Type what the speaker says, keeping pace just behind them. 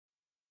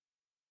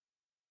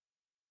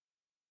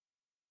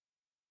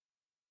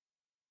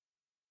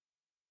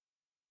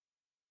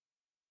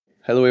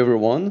Hello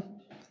everyone.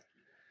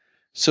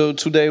 So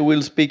today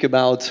we'll speak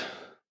about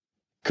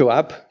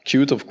CoAP,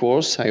 Qt of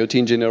course, IoT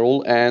in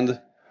general,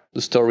 and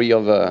the story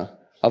of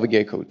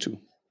Witekio too.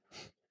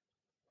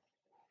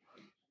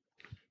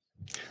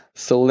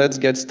 So let's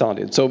get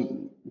started.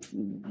 So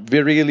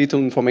very little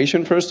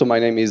information first. So my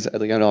name is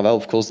Adrien Leravat.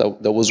 Of course,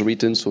 that was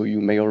written, so you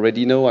may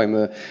already know.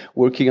 I'm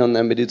working on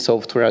embedded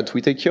software at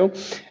Witekio.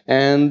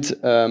 And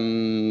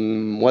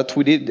what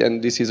we did,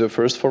 and this is a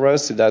first for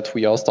us, is that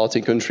we are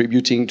starting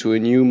contributing to a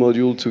new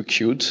module to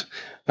Qt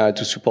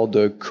to support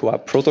the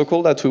CoAP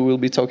protocol that we will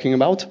be talking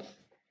about,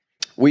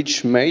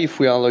 which may, if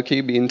we are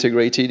lucky, be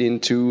integrated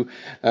into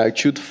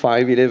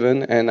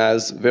Qt5.11 and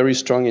has very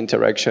strong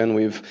interaction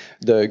with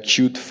the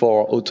Qt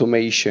for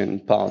automation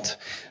part.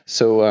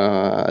 So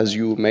as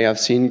you may have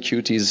seen,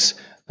 Qt is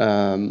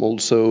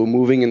also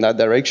moving in that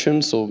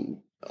direction. So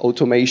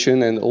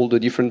automation and all the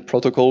different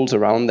protocols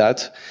around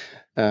that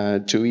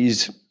to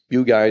ease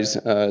you guys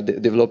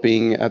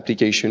developing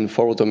application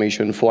for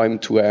automation, for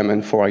M2M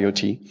and for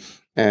IoT.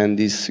 And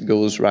this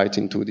goes right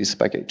into this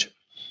package.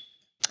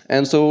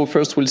 And so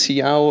first we'll see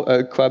how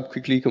CoAP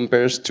quickly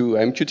compares to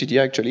MQTT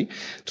actually.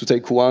 To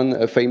take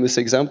one famous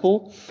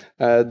example,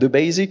 the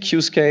basic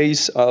use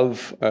case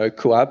of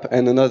CoAP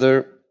and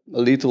another a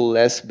little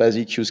less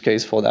basic use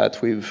case for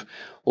that with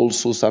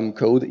also some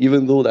code,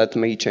 even though that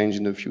may change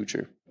in the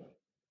future.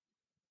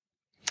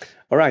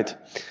 All right,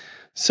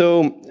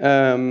 so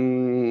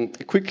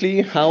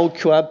quickly how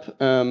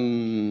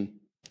CoAP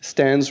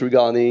stands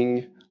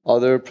regarding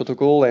other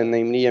protocol, and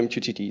namely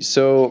MQTT.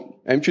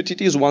 So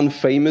MQTT is one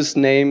famous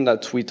name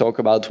that we talk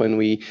about when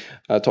we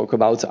talk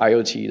about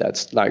IoT.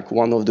 That's like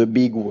one of the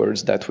big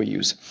words that we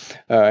use.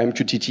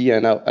 MQTT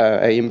and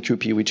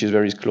AMQP, which is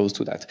very close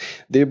to that.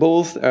 They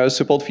both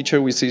support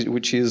feature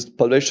which is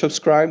publish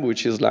subscribe,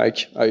 which is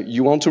like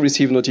you want to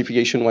receive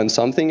notification when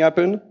something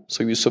happened,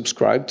 so you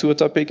subscribe to a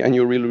topic and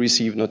you will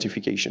receive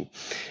notification.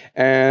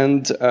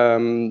 And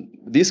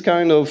this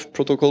kind of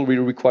protocol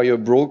will require a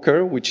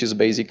broker, which is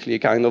basically a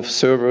kind of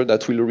server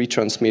that will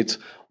retransmit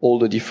all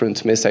the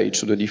different messages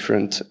to the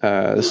different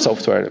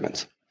software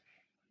elements.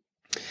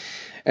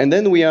 And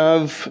then we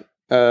have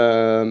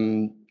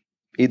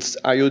it's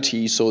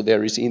IoT, so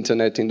there is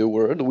internet in the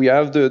world. We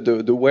have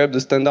the web,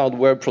 the standard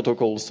web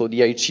protocol, so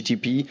the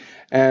HTTP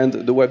and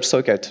the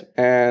WebSocket.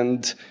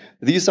 And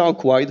these are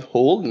quite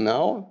old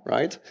now,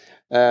 right?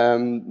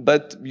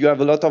 But you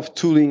have a lot of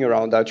tooling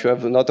around that. You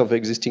have a lot of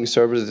existing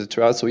servers,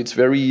 etc. So it's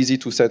very easy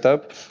to set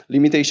up.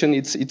 Limitation,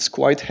 it's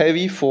quite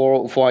heavy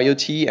for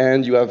IoT,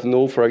 and you have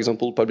no, for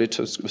example, publish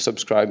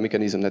subscribe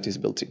mechanism that is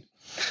built in.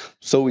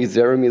 So is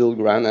there a middle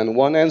ground? And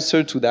one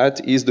answer to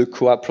that is the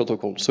CoAP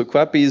protocol. So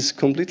CoAP is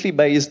completely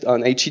based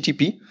on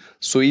HTTP.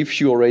 So if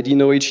you already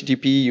know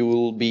HTTP, you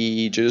will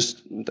be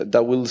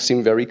that will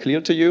seem very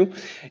clear to you.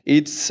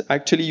 It's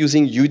actually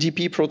using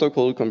UDP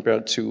protocol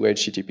compared to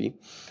HTTP.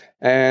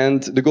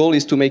 And the goal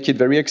is to make it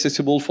very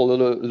accessible for the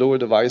lower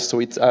device,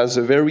 so it has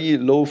a very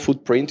low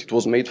footprint. It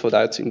was made for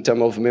that in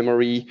terms of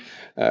memory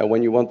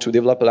when you want to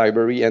develop a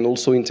library, and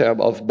also in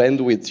terms of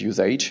bandwidth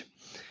usage.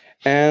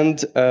 And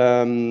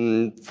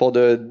for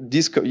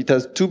it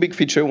has two big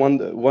features.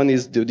 One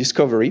is the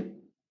discovery.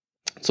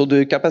 So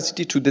the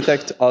capacity to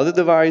detect other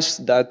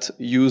devices that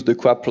use the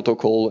CoAP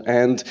protocol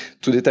and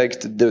to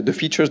detect the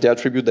features, the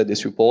attributes that they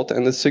support.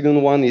 And the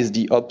second one is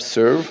the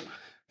observe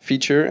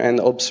feature,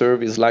 and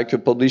observe is like a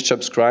publish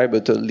subscribe,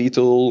 but a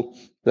little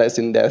less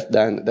in depth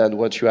than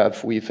what you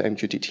have with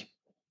MQTT.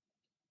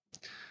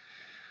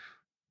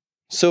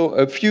 So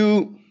a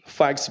few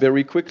facts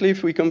very quickly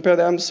if we compare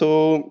them.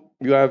 So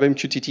you have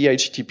MQTT,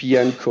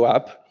 HTTP, and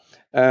CoAP.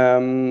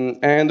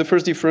 And the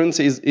first difference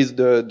is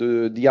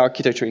the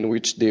architecture in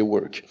which they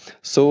work.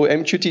 So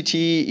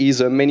MQTT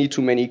is a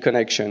many-to-many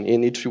connection,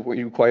 and it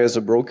requires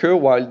a broker,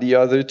 while the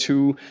other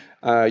two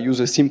use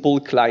a simple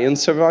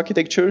client-server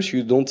architecture. So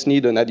you don't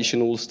need an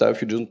additional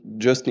stuff. You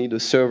just need a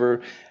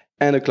server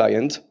and a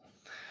client.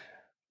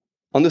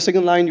 On the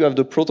second line, you have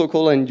the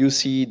protocol, and you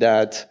see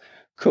that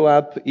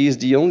CoAP is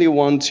the only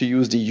one to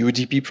use the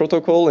UDP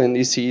protocol, and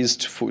this is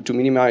to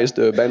minimize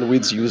the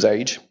bandwidth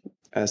usage,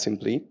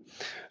 simply.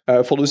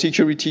 For the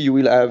security, you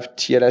will have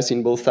TLS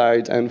in both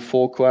sides, and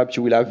for CoAP,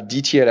 you will have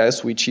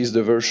DTLS, which is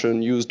the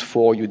version used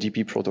for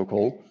UDP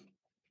protocol.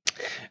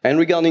 And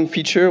regarding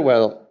feature,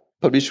 well,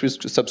 publish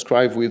with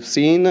subscribe we've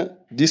seen,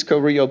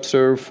 discovery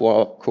observe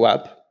for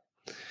CoAP.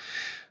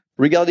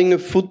 Regarding the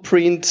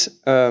footprint,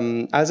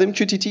 as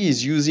MQTT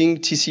is using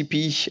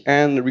TCP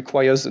and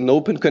requires an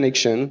open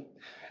connection,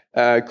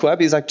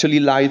 CoAP is actually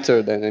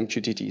lighter than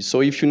MQTT.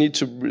 So if you need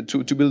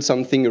to build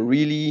something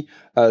really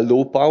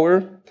low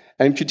power,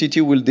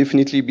 MQTT will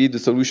definitely be the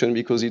solution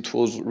because it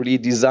was really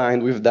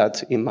designed with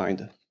that in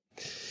mind.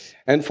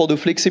 And for the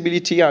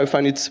flexibility, I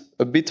find it's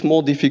a bit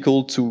more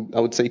difficult to, I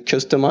would say,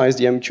 customize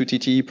the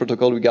MQTT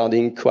protocol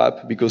regarding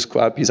CoAP, because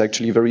CoAP is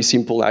actually very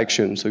simple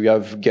action. So you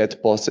have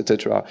get, post,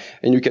 etc.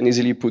 And you can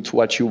easily put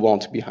what you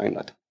want behind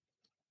that.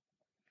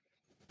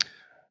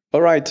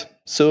 All right,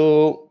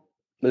 so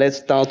let's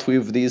start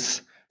with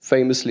this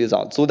famous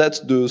lizard. So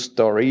that's the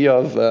story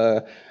of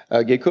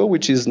gecko,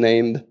 which is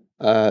named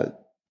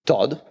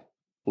Todd.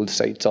 We'll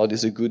say Todd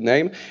is a good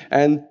name.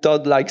 And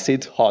Todd likes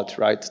it hot,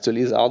 right? It's a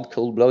lizard,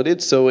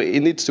 cold-blooded, so it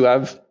needs to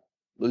have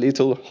a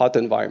little hot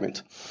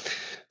environment.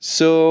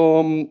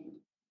 So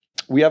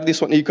we have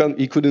this one. He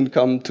couldn't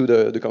come to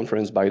the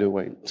conference, by the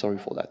way. Sorry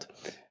for that.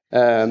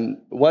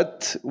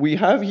 What we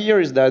have here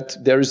is that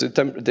there is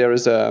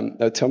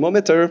a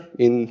thermometer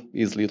in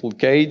his little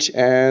cage,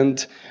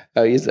 and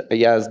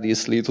he has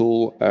this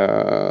little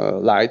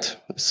light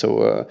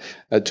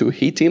to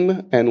heat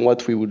him. And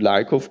what we would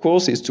like, of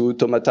course, is to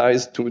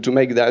automatize, to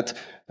make that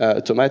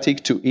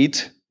automatic to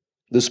heat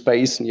the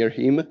space near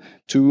him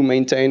to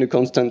maintain a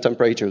constant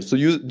temperature. So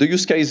the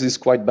use case is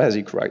quite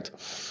basic, right?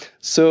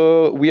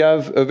 So we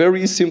have a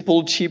very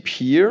simple chip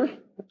here,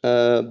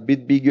 a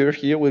bit bigger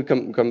here, we'll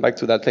come back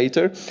to that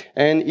later.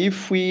 And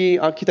if we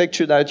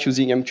architecture that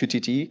using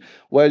MQTT,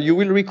 well, you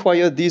will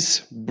require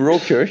this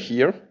broker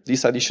here,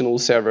 this additional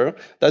server,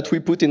 that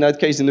we put in that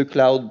case in the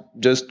cloud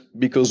just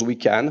because we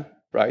can,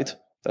 right?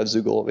 That's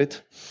the goal of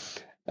it.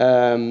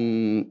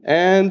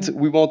 And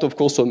we want, of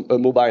course, a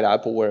mobile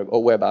app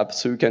or web app,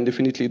 so you can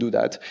definitely do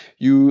that.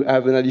 You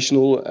have an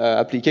additional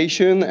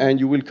application, and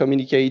you will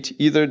communicate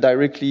either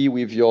directly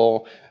with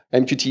your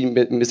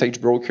MQTT message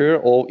broker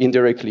or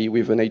indirectly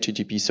with an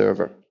HTTP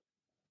server.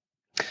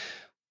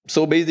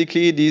 So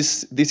basically,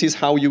 this is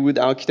how you would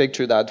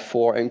architecture that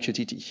for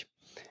MQTT.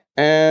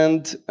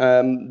 And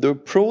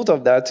the pros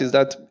of that is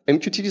that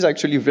MQTT is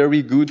actually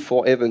very good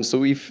for events.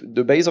 So if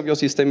the base of your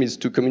system is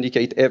to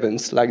communicate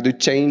events, like the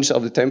change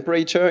of the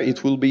temperature,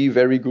 it will be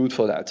very good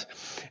for that.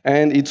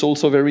 And it's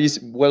also very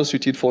well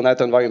suited for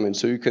NAT environment.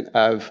 So you can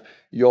have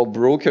your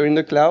broker in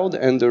the cloud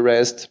and the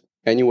rest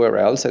anywhere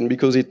else. And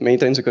because it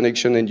maintains a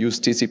connection and use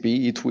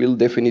TCP, it will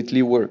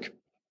definitely work.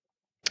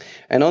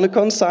 And on the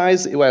con side,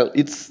 well,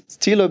 it's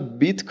still a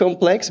bit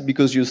complex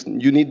because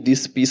you need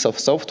this piece of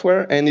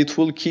software, and it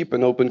will keep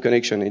an open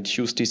connection. It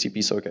uses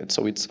TCP socket,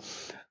 so it's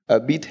a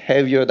bit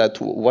heavier than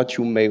what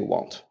you may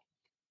want.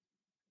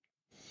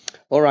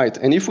 All right,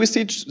 and if we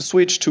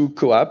switch to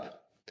CoAP,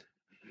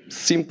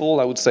 simple,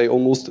 I would say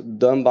almost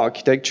dumb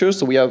architecture.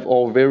 So we have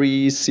our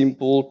very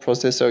simple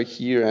processor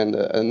here and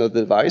another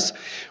device.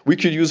 We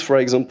could use, for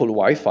example,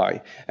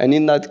 Wi-Fi. And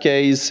in that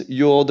case,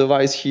 your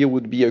device here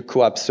would be a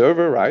CoAP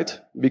server, right?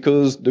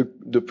 Because the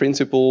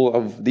principle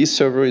of this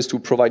server is to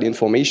provide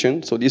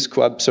information. So this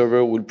CoAP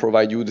server will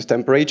provide you the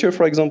temperature,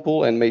 for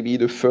example, and maybe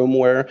the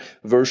firmware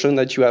version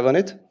that you have on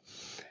it.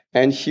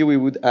 And here we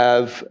would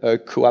have a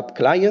CoAP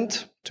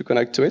client to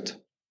connect to it.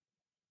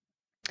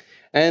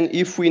 And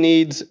if we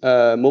need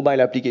a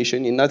mobile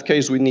application, in that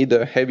case, we need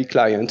a heavy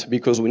client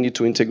because we need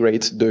to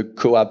integrate the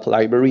CoAP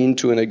library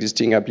into an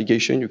existing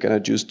application. You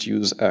cannot just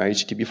use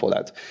HTTP for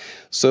that.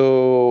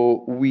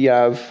 So we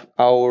have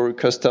our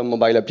custom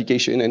mobile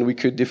application, and we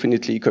could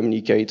definitely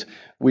communicate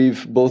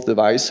with both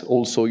devices,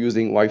 also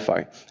using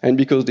Wi-Fi. And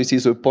because this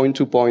is a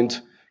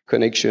point-to-point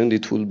connection,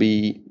 it will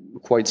be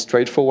quite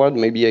straightforward,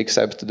 maybe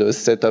except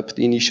the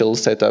initial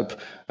setup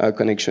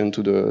connection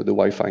to the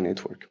Wi-Fi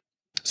network.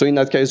 So in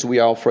that case, we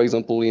are, for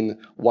example, in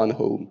one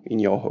home, in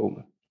your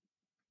home.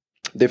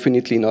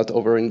 Definitely not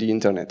over in the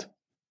internet.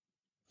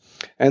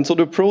 And so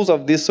the pros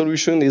of this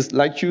solution is,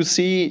 like you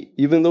see,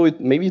 even though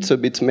maybe it's a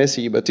bit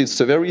messy, but it's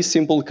a very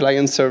simple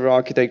client-server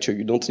architecture.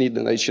 You don't need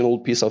an additional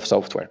piece of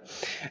software.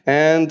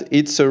 And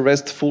it's a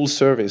RESTful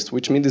service,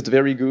 which means it's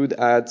very good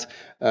at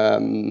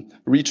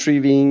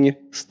retrieving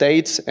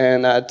states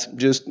and at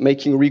just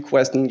making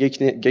requests and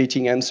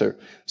getting answer.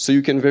 So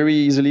you can very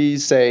easily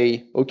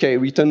say, okay,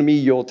 return me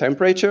your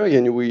temperature,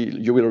 and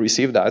you will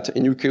receive that.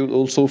 And you can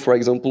also, for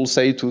example,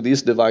 say to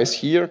this device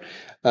here,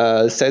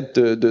 set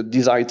the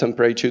desired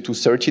temperature to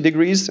 30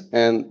 degrees,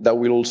 and that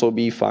will also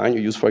be fine. You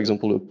use, for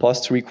example, a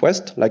post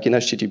request, like in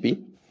HTTP,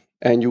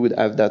 and you would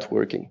have that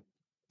working.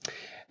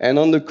 And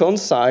on the con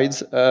side,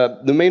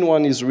 the main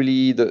one is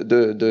really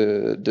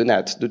the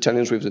NAT, the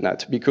challenge with the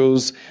NAT,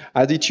 because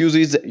as it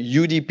uses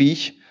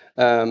UDP,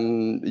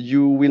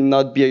 you will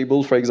not be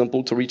able, for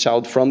example, to reach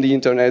out from the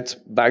internet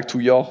back to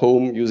your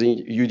home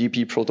using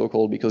UDP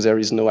protocol because there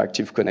is no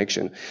active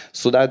connection.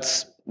 So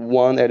that's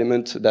one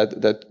element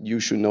that you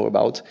should know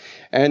about.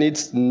 And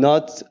it's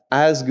not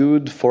as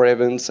good for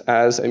events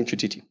as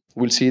MQTT.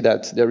 We'll see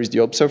that there is the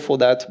observe for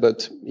that,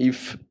 but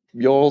if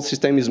your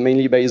system is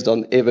mainly based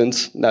on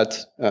events that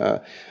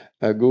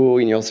go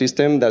in your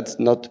system, that's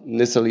not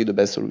necessarily the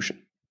best solution.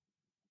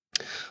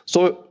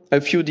 So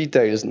a few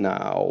details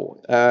now.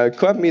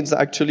 CoAP means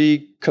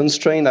actually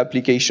Constrained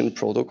Application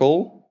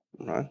Protocol.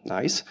 Right,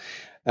 nice.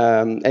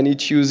 And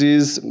it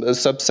uses a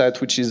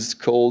subset which is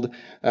called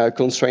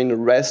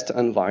Constrained REST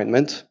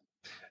Environment.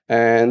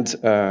 And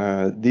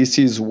this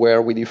is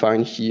where we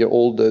define here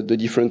all the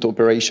different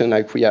operations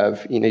like we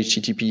have in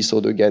HTTP, so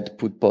the get,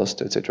 put,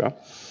 post, etc.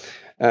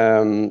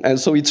 And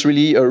so it's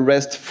really a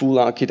RESTful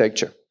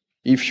architecture.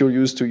 If you're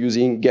used to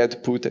using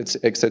get, put,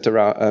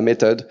 etc.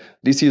 Method,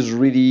 this is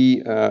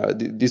really,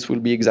 this will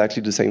be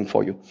exactly the same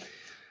for you.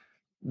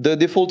 The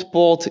default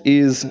port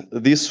is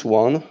this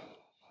one.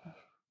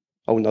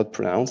 I will not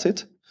pronounce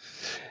it.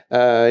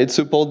 It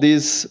supports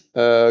this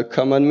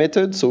command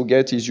method. So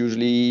get is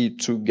usually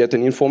to get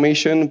an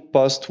information.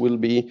 Post will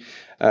be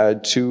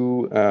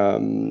to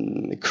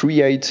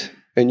create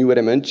a new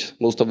element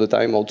most of the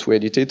time, or to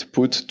edit it.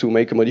 Put to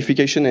make a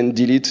modification, and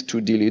delete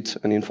to delete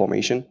an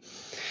information.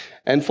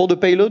 And for the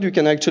payload, you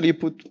can actually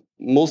put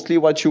mostly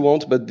what you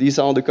want, but these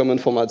are the common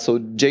formats. So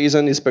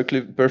JSON is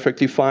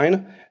perfectly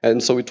fine,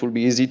 and so it will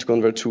be easy to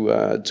convert to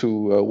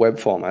a web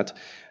format.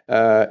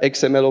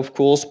 XML, of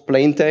course,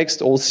 plain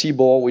text, or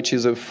CBOR, which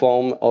is a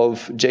form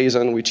of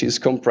JSON which is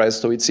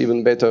compressed, so it's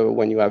even better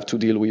when you have to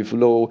deal with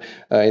low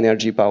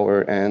energy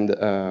power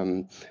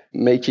and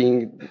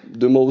making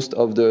the most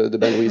of the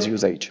bandwidth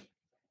usage.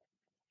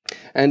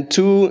 And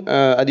two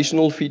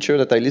additional features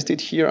that I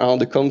listed here are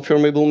the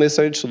confirmable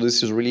message. So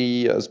this is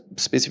really a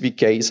specific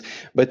case,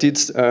 but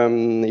it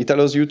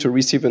allows you to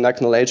receive an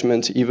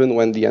acknowledgement even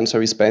when the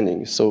answer is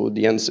pending. So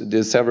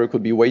the server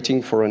could be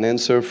waiting for an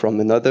answer from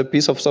another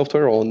piece of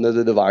software or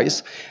another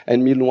device,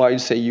 and meanwhile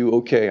say you,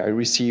 okay, I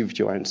received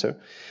your answer.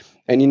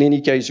 And in any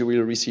case, you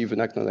will receive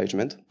an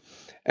acknowledgement.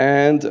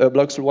 And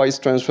blocks-wise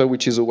transfer,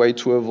 which is a way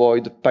to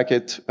avoid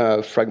packet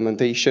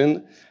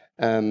fragmentation,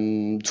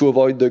 to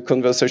avoid the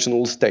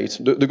conversational state.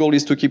 The goal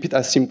is to keep it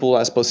as simple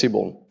as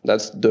possible.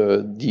 That's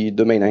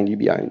the main idea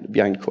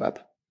behind CoAP.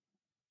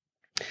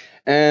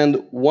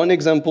 And one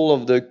example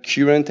of the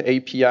current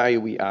API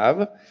we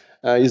have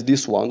is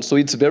this one. So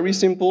it's very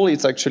simple.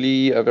 It's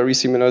actually very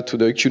similar to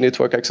the Q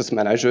Network Access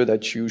Manager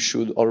that you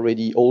should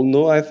already all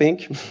know, I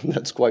think.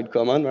 That's quite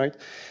common, right?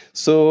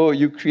 So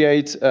you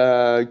create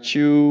a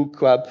Q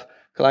CoAP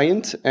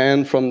client,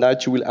 and from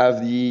that you will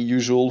have the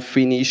usual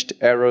finished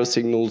error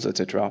signals,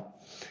 etc.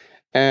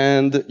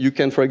 And you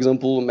can, for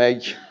example,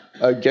 make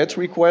a GET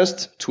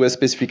request to a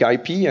specific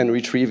IP and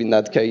retrieve, in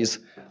that case,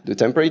 the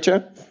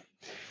temperature.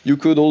 You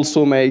could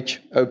also make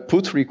a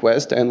PUT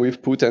request, and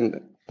with PUT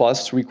and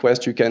POST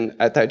request, you can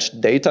attach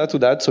data to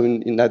that. So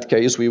in that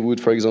case, we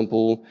would, for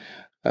example,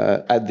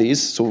 add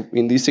this. So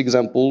in this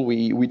example,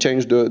 we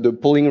changed the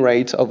polling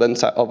rate of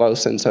our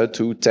sensor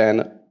to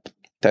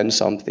 10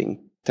 something,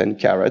 10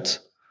 carats,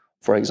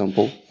 for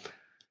example.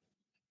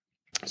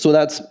 So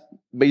that's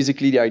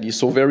basically the idea.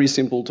 So very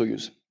simple to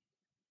use.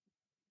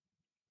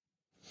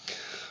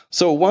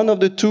 So one of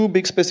the two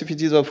big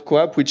specificities of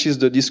CoAP, which is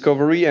the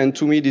discovery, and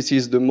to me this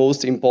is the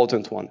most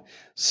important one.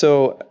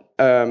 So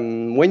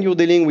when you're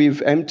dealing with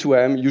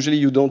M2M, usually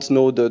you don't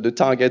know the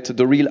target,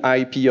 the real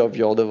IP of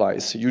your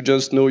device. You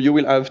just know you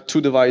will have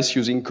two devices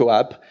using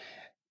CoAP,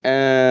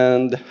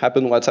 and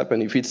what's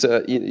happened. If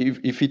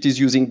it is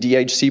using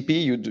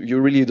DHCP, you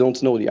really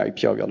don't know the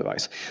IP of your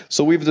device.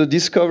 So with the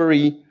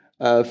discovery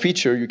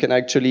feature, you can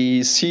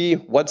actually see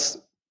what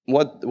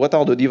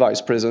are the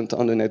devices present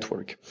on the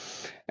network.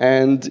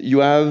 And you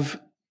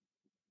have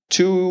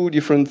two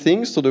different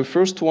things. So the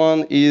first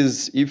one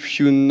is if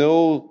you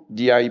know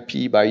the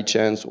IP by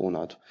chance or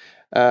not.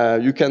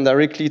 You can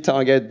directly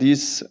target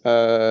this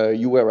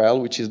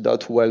URL, which is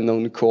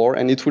 .well-known core,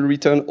 and it will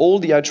return all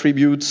the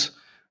attributes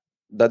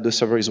that the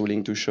server is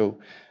willing to show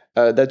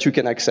that you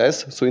can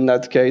access. So in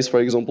that case, for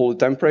example,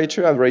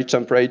 temperature, average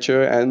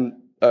temperature, and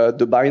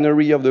the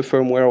binary of the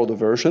firmware or the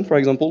version, for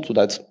example. So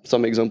that's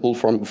some example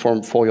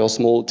for your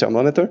small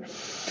thermometer.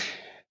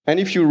 And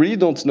if you really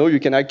don't know, you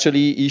can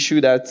actually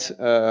issue that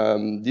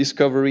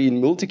discovery in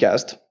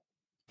multicast.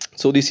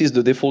 So this is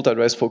the default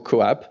address for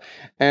CoAP.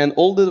 And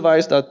all the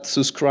devices that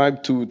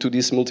subscribe to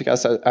this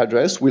multicast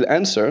address will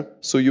answer.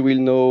 So you will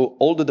know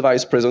all the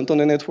devices present on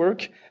the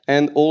network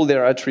and all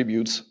their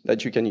attributes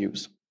that you can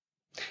use.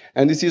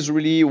 And this is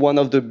really one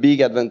of the big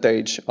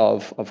advantages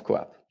of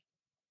CoAP.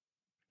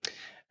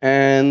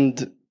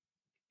 And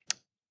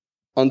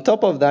on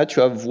top of that,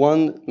 you have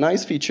one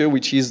nice feature,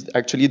 which is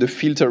actually the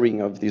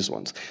filtering of these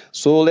ones.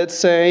 So let's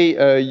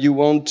say you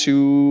want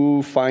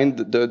to find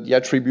the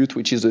attribute,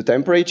 which is the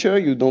temperature.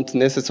 You don't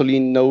necessarily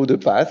know the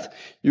path.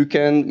 You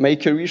can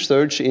make a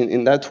research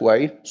in that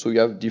way. So you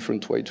have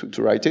different way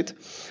to write it.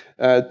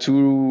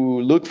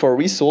 To look for a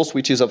resource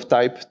which is of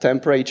type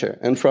temperature.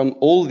 And from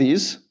all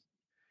these,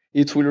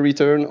 it will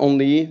return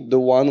only the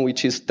one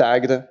which is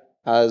tagged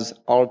as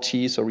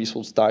RT, so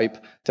resource type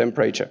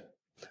temperature.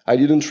 I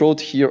didn't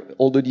write here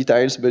all the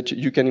details, but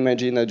you can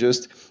imagine that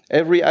just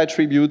every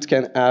attribute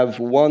can have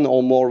one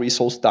or more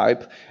resource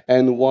type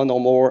and one or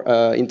more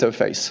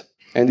interface.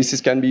 And this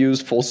can be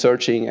used for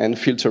searching and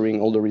filtering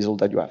all the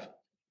results that you have.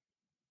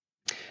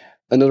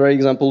 Another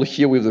example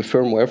here with the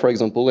firmware, for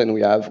example, and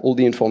we have all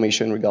the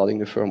information regarding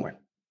the firmware.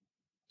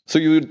 So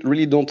you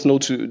really don't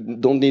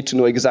need to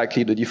know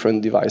exactly the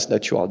different device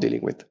that you are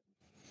dealing with.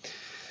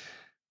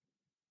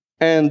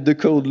 And the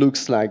code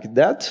looks like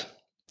that.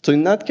 So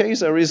in that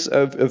case, there is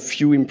a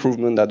few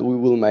improvements that we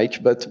will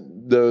make, but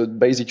the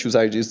basic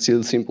usage is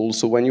still simple.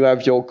 So when you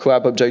have your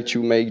CoAP object,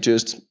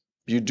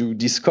 you do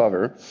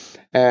discover,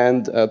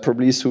 and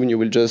probably soon you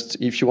will just,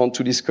 if you want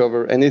to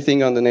discover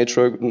anything on the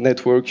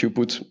network, you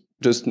put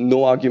just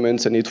no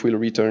arguments, and it will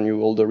return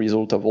you all the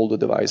result of all the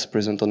devices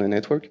present on the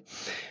network.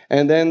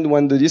 And then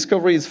when the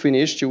discovery is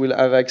finished, you will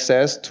have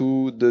access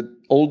to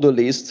all the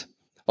list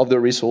of the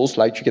resource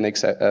like you can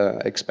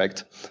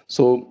expect.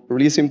 So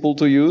really simple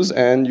to use,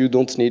 and you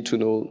don't need to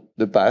know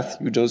the path.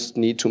 You just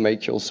need to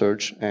make your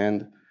search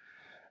and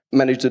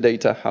manage the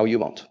data how you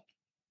want.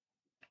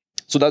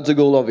 So that's the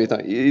goal of it.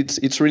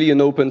 It's really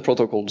an open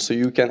protocol. So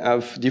you can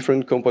have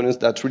different components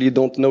that really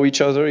don't know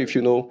each other. If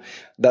you know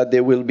that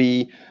they will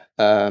be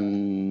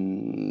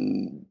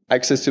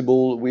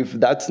accessible with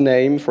that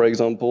name, for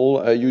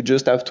example, you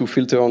just have to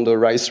filter on the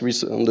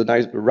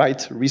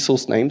right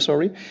resource name,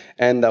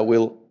 and that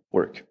will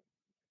work.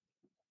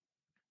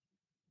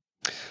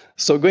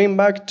 So going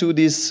back to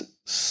this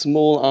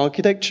small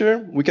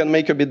architecture, we can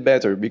make a bit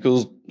better,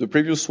 because the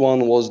previous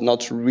one was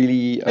not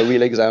really a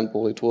real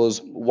example. It was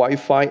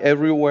Wi-Fi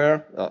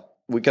everywhere.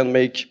 We can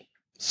make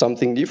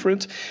something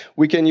different.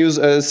 We can use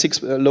a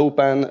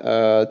low-pan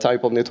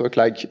type of network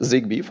like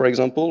Zigbee, for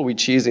example,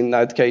 which is in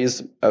that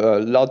case a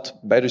lot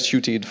better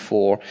suited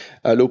for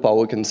low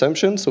power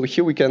consumption. So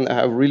here we can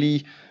have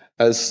really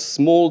a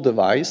small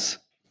device,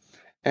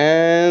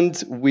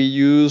 and we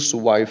use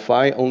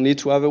Wi-Fi only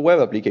to have a web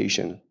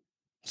application.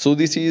 So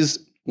this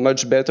is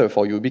much better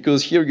for you,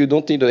 because here you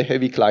don't need a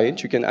heavy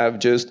client. You can have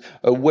just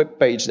a web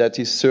page that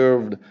is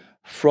served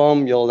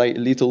from your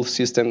little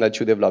system that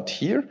you developed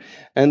here.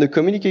 And the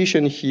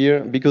communication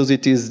here, because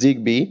it is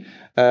Zigbee,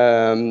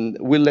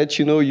 will let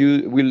you know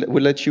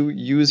will let you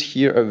use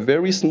here a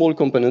very small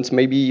component,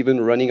 maybe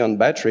even running on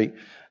battery,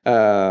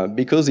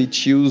 because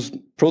it uses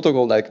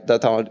protocols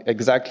that are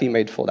exactly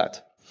made for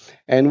that.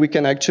 And we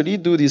can actually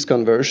do this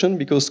conversion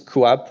because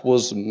CoAP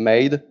was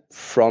made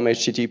from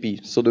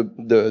HTTP. So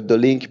the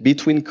link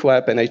between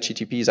CoAP and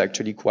HTTP is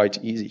actually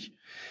quite easy.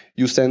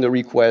 You send a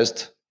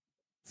request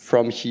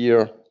from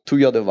here to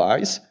your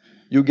device.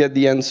 You get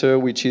the answer,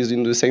 which is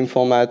in the same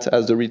format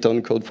as the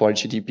return code for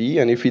HTTP.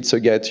 And if it's a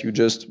GET, you're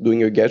just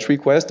doing a GET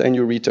request and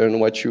you return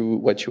what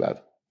you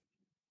have.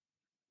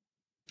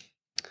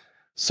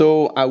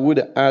 So I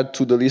would add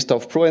to the list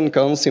of pro and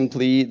cons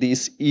simply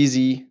this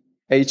easy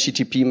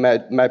HTTP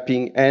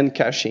mapping and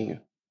caching.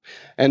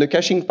 And the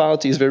caching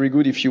part is very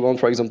good if you want,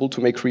 for example,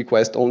 to make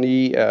requests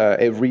only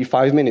every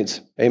 5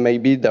 minutes. And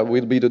maybe that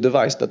will be the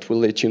device that will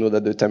let you know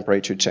that the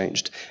temperature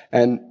changed,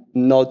 and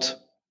not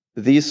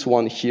this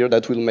one here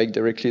that will make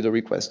directly the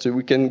request. So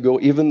we can go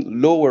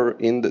even lower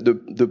in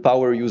the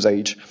power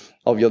usage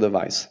of your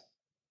device.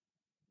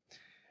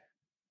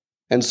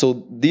 And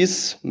so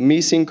this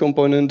missing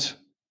component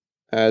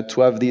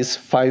to have this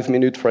 5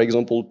 minute, for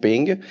example,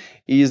 ping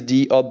is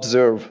the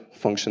observe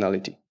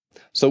functionality.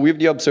 So with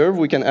the observe,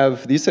 we can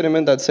have this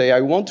element that say,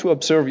 I want to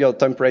observe your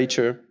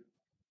temperature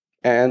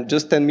and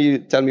just tell me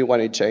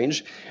when it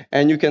changed.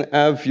 And you can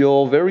have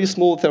your very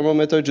small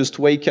thermometer just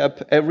wake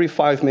up every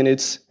 5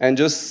 minutes and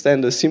just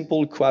send a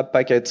simple QAP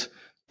packet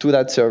to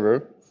that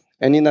server.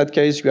 And in that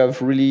case, you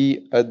have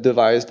really a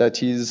device that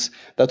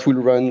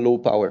will run low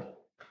power.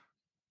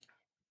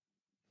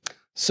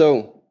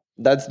 So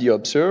that's the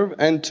observe,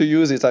 and to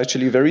use it's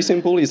actually very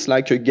simple. It's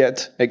like a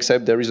GET,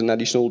 except there is an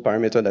additional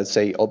parameter that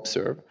say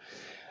observe.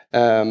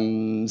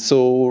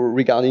 So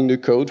regarding the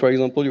code, for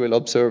example, you will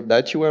observe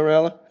that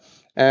URL,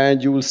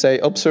 and you will say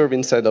observe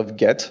instead of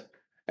GET,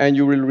 and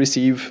you will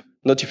receive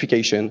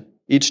notification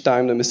each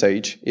time the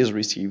message is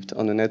received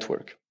on the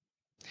network.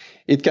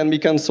 It can be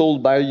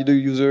cancelled by the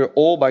user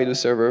or by the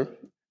server,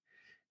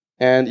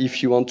 and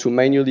if you want to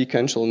manually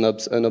cancel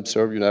an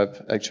observe, you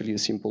have actually a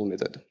simple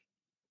method.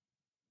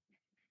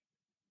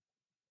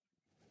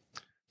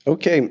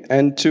 Okay,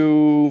 and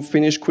to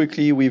finish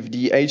quickly with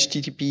the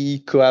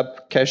HTTP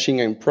CoAP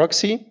caching and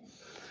proxy.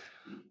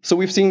 So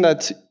we've seen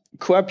that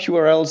CoAP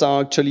URLs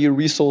are actually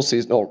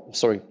resources,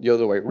 the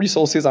other way.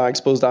 Resources are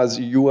exposed as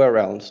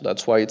URLs,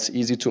 that's why it's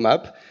easy to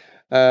map.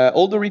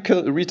 All the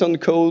return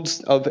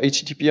codes of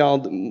HTTP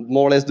are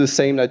more or less the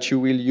same that you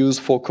will use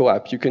for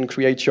CoAP. You can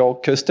create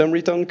your custom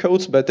return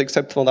codes, but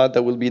except for that,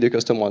 there will be the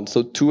custom one.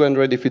 So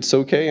 200 if it's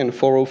okay, and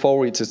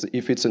 404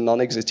 if it's a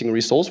non-existing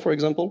resource, for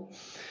example.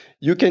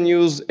 You can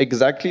use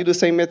exactly the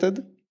same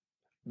method.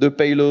 The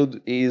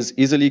payload is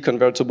easily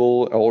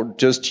convertible or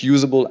just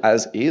usable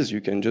as is.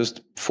 You can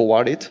just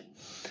forward it.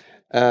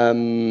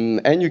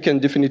 And you can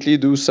definitely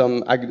do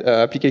some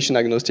application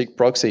agnostic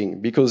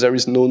proxying because there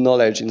is no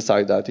knowledge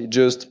inside that.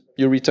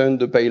 You return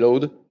the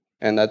payload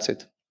and that's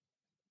it.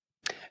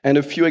 And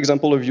a few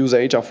examples of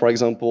usage are, for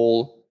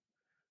example,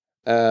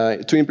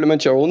 to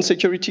implement your own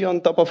security on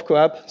top of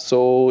CoAP,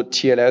 so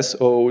TLS,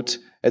 OAuth,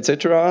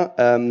 etc.,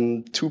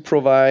 to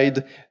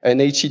provide an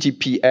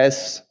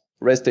HTTPS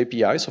REST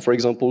API. So for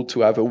example,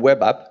 to have a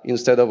web app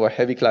instead of a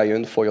heavy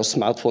client for your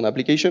smartphone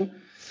application.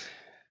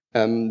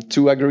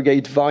 To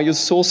aggregate various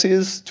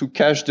sources, to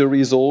cache the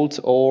result,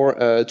 or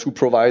to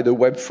provide a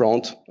web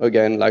front.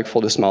 Again, like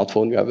for the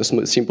smartphone, you have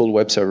a simple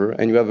web server,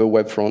 and you have a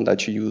web front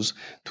that you use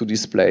to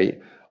display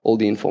all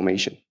the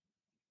information.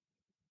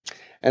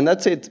 And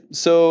that's it.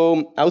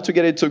 So how to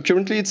get it? So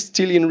currently it's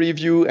still in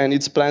review and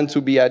it's planned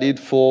to be added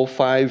for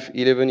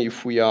 5.11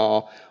 if we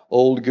are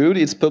all good.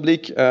 It's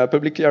publicly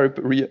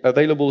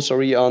available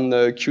on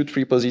Qt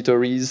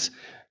repositories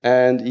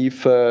And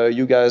if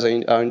you guys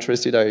are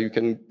interested, you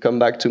can come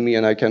back to me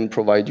and I can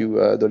provide you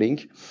the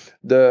link.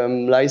 The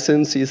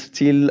license is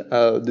still,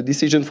 the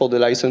decision for the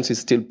license is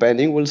still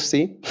pending. We'll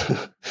see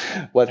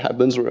what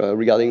happens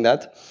regarding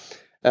that.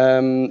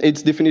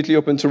 It's definitely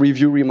open to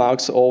review,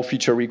 remarks, or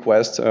feature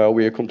requests.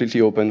 We are completely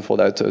open for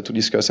that to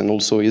discuss, and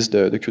also is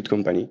the Qt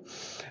company.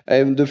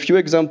 And a few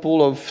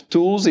examples of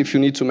tools, if you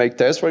need to make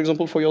tests, for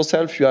example, for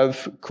yourself, you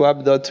have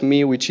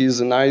QoAP.me, which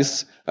is a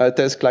nice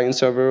test client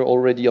server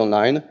already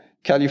online.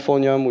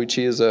 Californium, which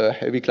is a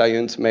heavy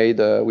client made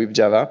with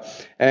Java.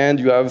 And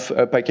you have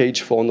a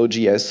package for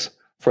Node.js,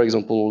 for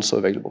example, also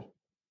available.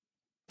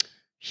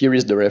 Here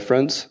is the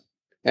reference.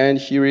 And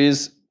here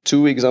is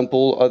two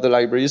other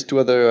libraries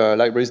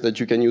that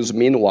you can use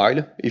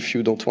meanwhile if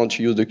you don't want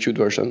to use the Qt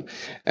version.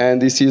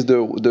 And this is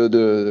the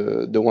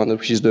one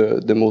which is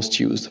the most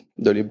used,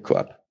 the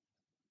libQoAP.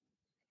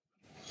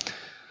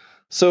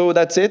 So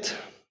that's it.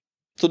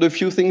 So the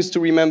few things to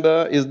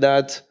remember is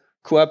that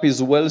QoAP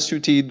is well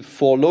suited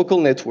for local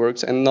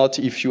networks and not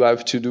if you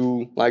have to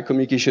do like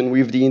communication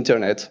with the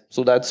internet.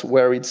 So that's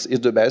where it's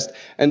the best.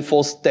 And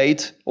for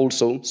state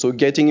also, so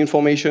getting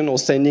information or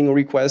sending a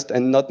request,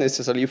 and not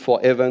necessarily for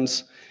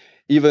events,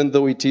 even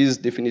though it is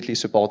definitely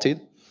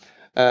supported.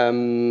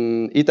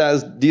 It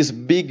has this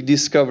big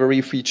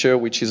discovery feature,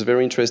 which is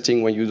very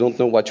interesting when you don't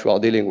know what you are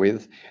dealing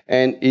with.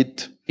 And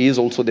it is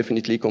also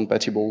definitely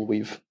compatible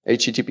with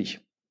HTTP.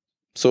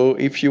 So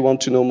if you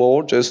want to know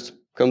more, just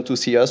come to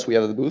see us. We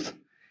have a booth.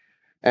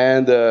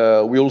 And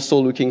we're also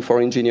looking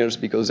for engineers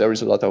because there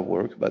is a lot of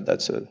work, but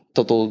that's a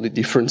totally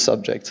different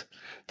subject.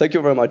 Thank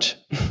you very much.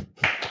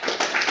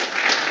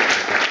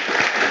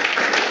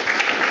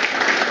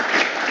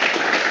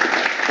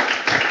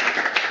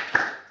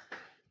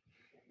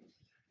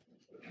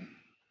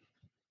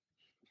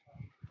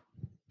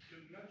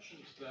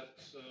 That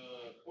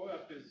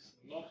QoAP is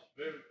not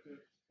very good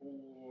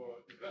for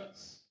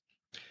events,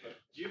 but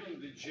given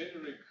the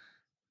generic,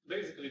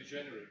 basically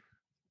generic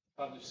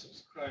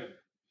publish-subscribe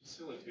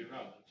facility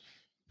around,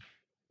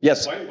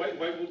 yes. Why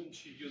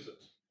wouldn't you use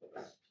it?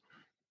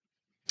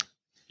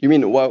 You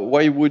mean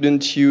why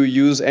wouldn't you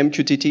use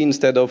MQTT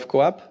instead of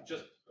QoAP?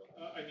 Just,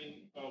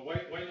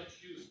 why not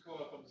use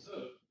QoAP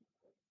Observe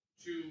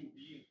to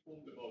be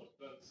informed about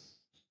events?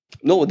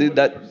 No,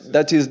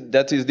 that is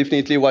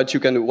definitely what you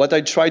can do. What I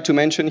try to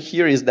mention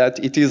here is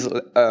that it is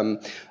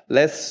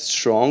less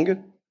strong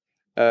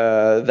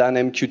than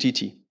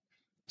MQTT.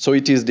 So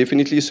it is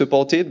definitely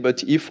supported,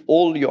 but if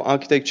all your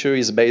architecture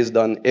is based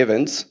on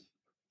events,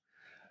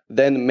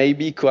 then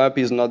maybe QoAP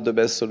is not the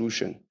best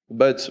solution.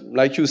 But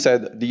like you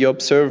said, the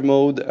observe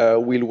mode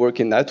will work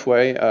in that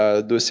way.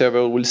 The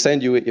server will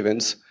send you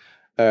events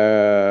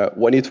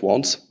when it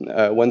wants,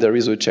 when there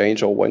is a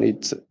change or when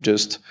it's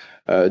just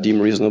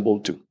deemed reasonable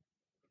to.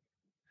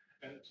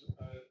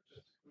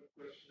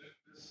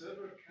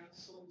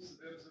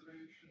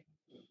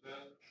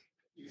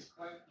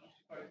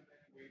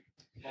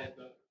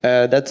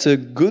 That's a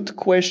good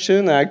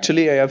question.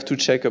 Actually, I have to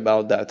check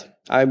about that.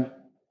 I'm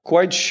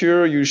quite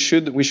sure we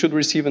should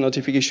receive a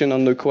notification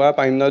on the QoAP.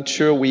 I'm not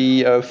sure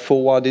we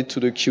forward it to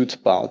the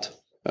Qt part,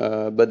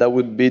 but that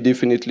would be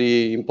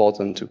definitely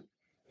important too.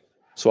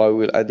 So I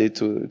will add it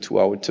to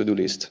our to-do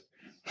list.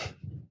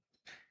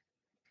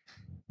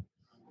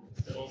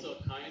 Is there also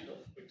a kind of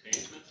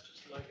retained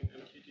messages like in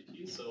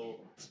MQTT, so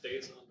it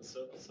stays on the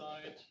server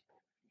side?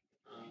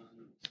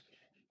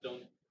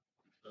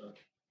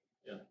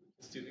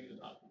 Stealing it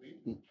up.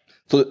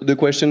 So the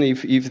question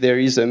if there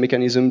is a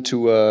mechanism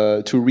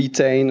to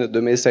retain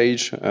the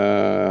message,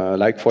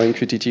 like for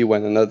MQTT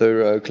when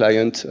another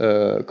client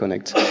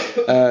connects.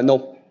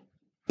 No,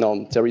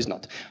 there is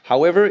not.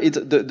 However,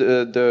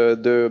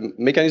 the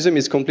mechanism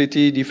is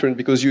completely different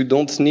because you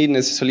don't need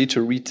necessarily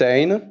to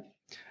retain,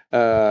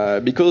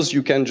 because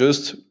you can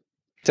just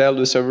tell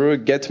the server,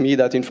 get me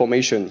that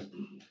information.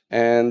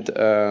 And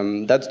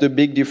that's the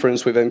big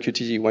difference with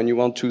MQTT. When you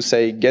want to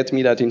say, get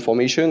me that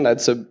information,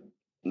 that's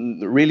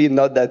really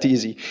not that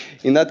easy.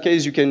 In that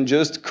case, you can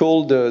just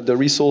call the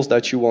resource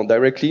that you want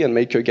directly and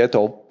make a get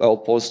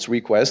or post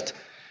request.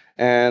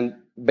 And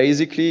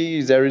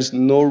basically, there is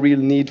no real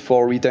need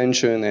for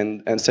retention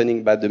and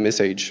sending back the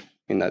message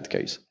in that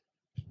case.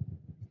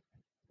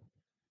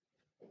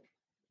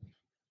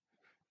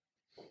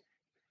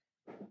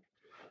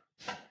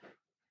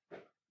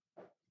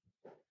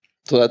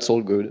 So that's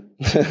all good.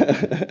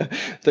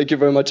 Thank you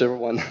very much,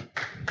 everyone.